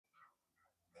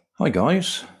Hi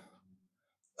guys,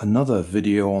 another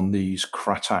video on these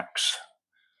KRATAX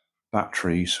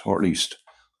batteries, or at least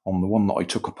on the one that I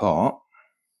took apart.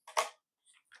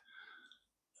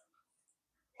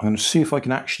 I'm going to see if I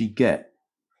can actually get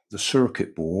the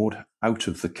circuit board out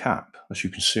of the cap. As you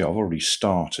can see, I've already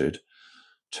started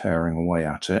tearing away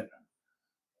at it.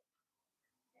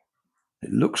 It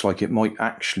looks like it might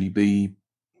actually be,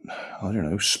 I don't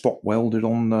know, spot welded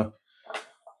on the...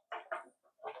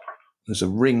 There's a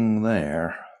ring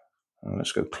there.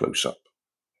 Let's go close up.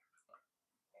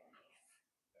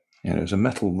 Yeah, there's a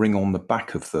metal ring on the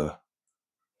back of the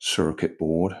circuit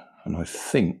board, and I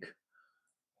think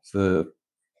the,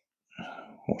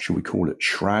 what should we call it,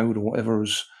 shroud or whatever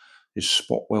is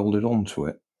spot welded onto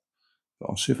it.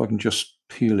 But I'll see if I can just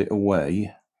peel it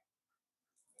away,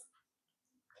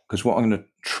 because what I'm going to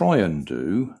try and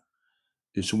do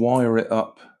is wire it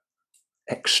up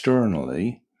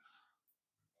externally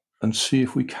and see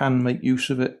if we can make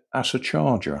use of it as a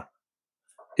charger,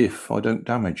 if I don't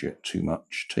damage it too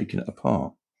much taking it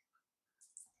apart.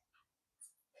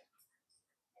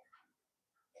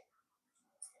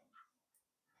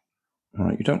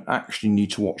 Right, you don't actually need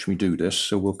to watch me do this,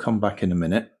 so we'll come back in a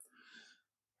minute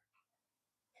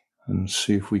and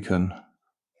see if we can,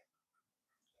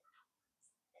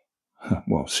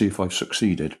 well, see if I've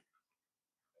succeeded.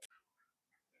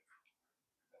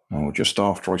 Oh, just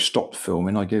after I stopped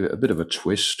filming, I gave it a bit of a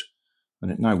twist,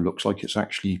 and it now looks like it's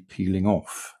actually peeling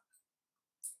off.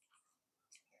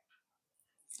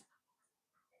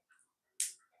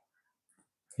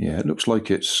 Yeah, it looks like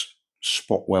it's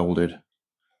spot welded.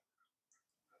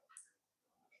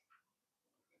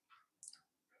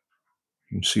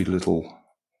 You can see the little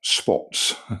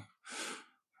spots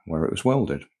where it was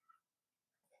welded.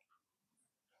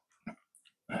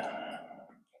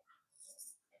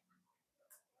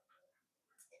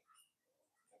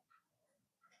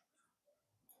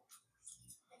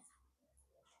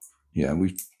 Yeah,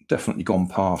 we've definitely gone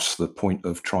past the point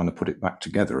of trying to put it back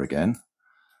together again.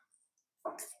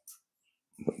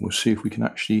 But we'll see if we can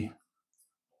actually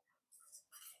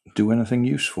do anything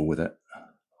useful with it.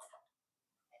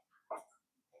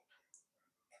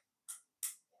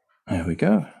 There we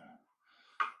go.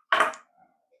 I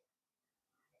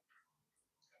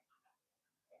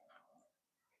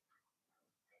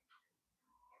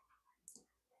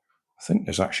think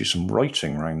there's actually some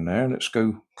writing around there. Let's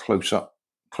go close up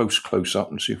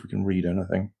and see if we can read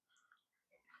anything.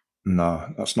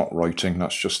 No, that's not writing.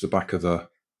 That's just the back of the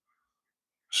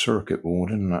circuit board,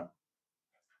 isn't it?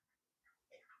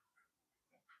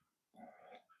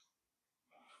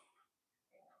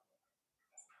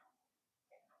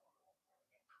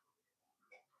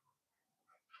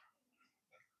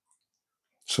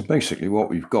 So basically what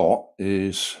we've got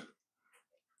is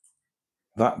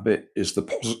that bit is the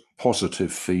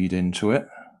positive feed into it,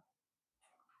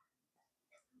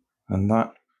 and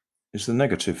that is the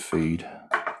negative feed.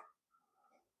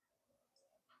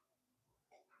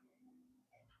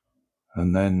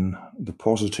 And then the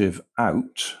positive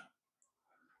out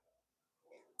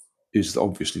is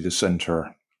obviously the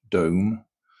center dome,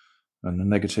 and the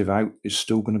negative out is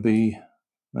still going to be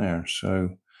there.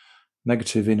 So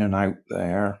negative in and out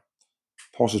there,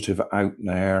 positive out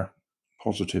there,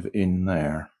 positive in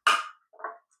there.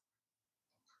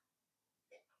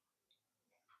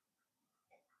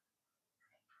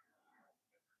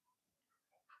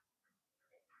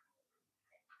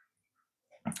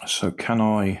 So can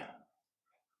I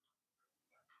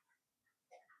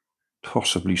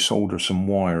possibly solder some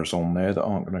wires on there that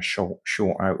aren't going to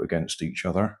short out against each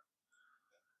other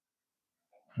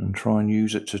and try and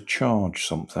use it to charge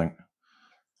something?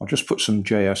 I'll just put some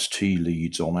JST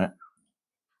leads on it,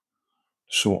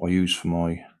 sort I use for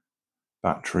my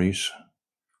batteries.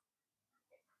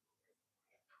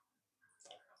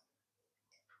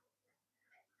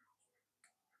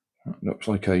 That looks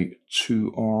like a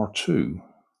 2R2.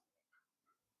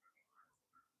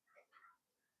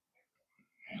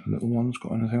 Little ones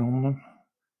got anything on them?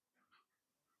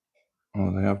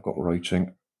 Oh, they have got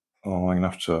writing. Oh, I'm going to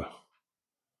have to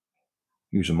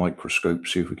use a microscope,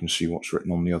 see if we can see what's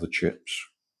written on the other chips.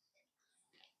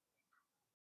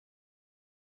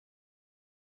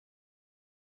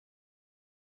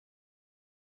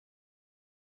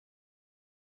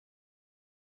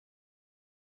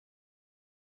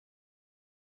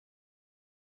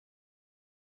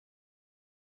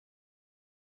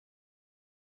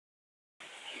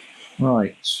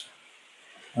 Right, it's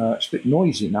a bit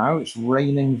noisy now. It's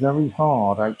raining very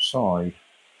hard outside.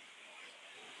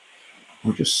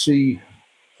 We'll just see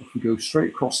if we go straight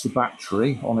across the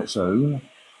battery on its own.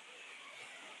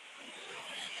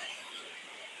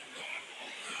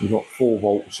 We've got 4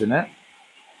 volts in it.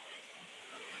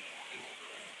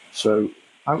 So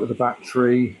out of the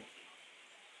battery,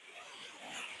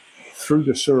 through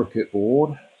the circuit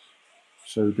board,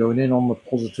 so going in on the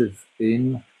positive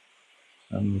in,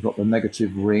 and we've got the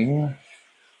negative ring,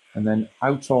 and then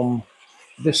out on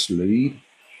this lead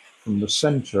from the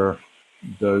center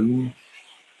dome,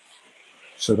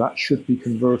 so that should be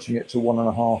converting it to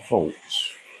 1.5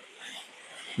 volts,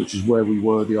 which is where we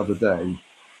were the other day,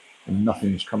 and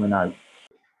nothing's coming out.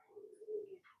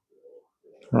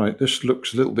 Right, this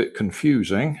looks a little bit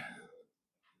confusing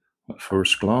at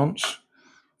first glance.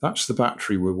 That's the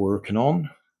battery we're working on.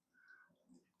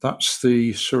 That's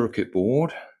the circuit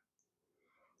board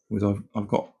with I've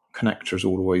got connectors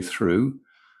all the way through.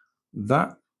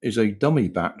 That is a dummy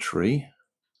battery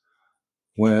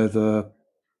where the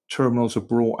terminals are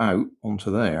brought out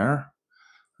onto there,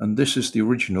 and this is the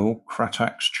original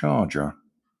KRATAX charger,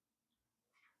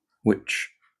 which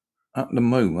at the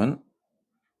moment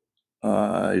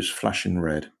is flashing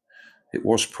red. It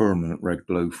was permanent red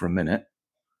glow for a minute.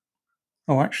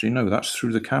 Oh, actually no, that's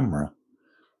through the camera.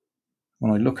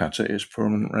 When I look at it, it's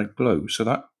permanent red glow, so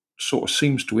that sort of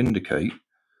seems to indicate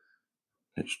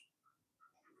it's...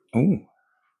 Oh,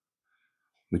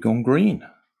 we've gone green.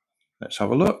 Let's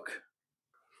have a look.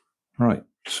 Right,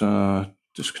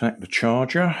 disconnect the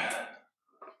charger,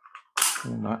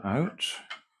 pull that out.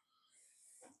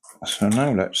 So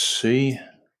now let's see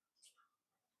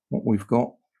what we've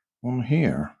got on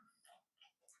here.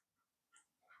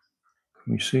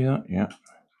 Can we see that? Yeah.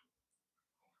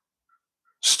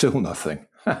 Still nothing.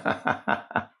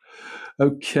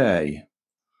 Okay.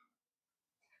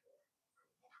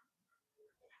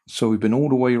 So we've been all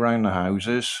the way around the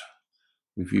houses.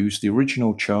 We've used the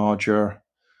original charger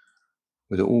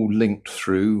with it all linked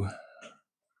through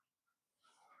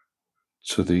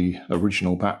to the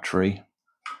original battery.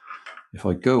 If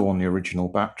I go on the original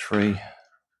battery,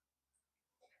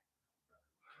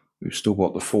 we've still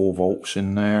got the 4 volts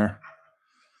in there.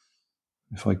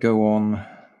 If I go on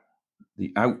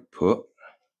the output,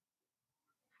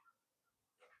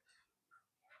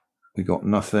 we got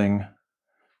nothing.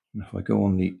 And if I go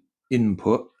on the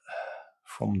input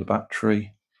from the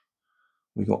battery,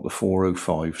 we got the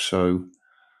 405. So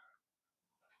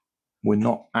we're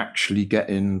not actually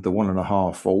getting the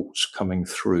 1.5 volts coming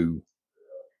through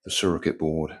the circuit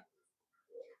board.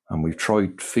 And we've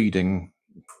tried feeding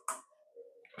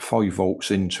 5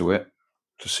 volts into it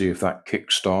to see if that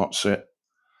kick starts it,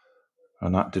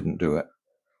 and that didn't do it.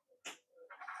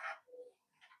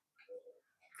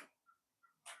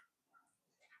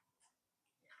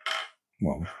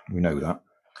 Well, we know that.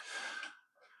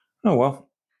 Oh well.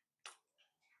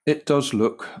 It does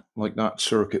look like that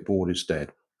circuit board is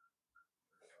dead.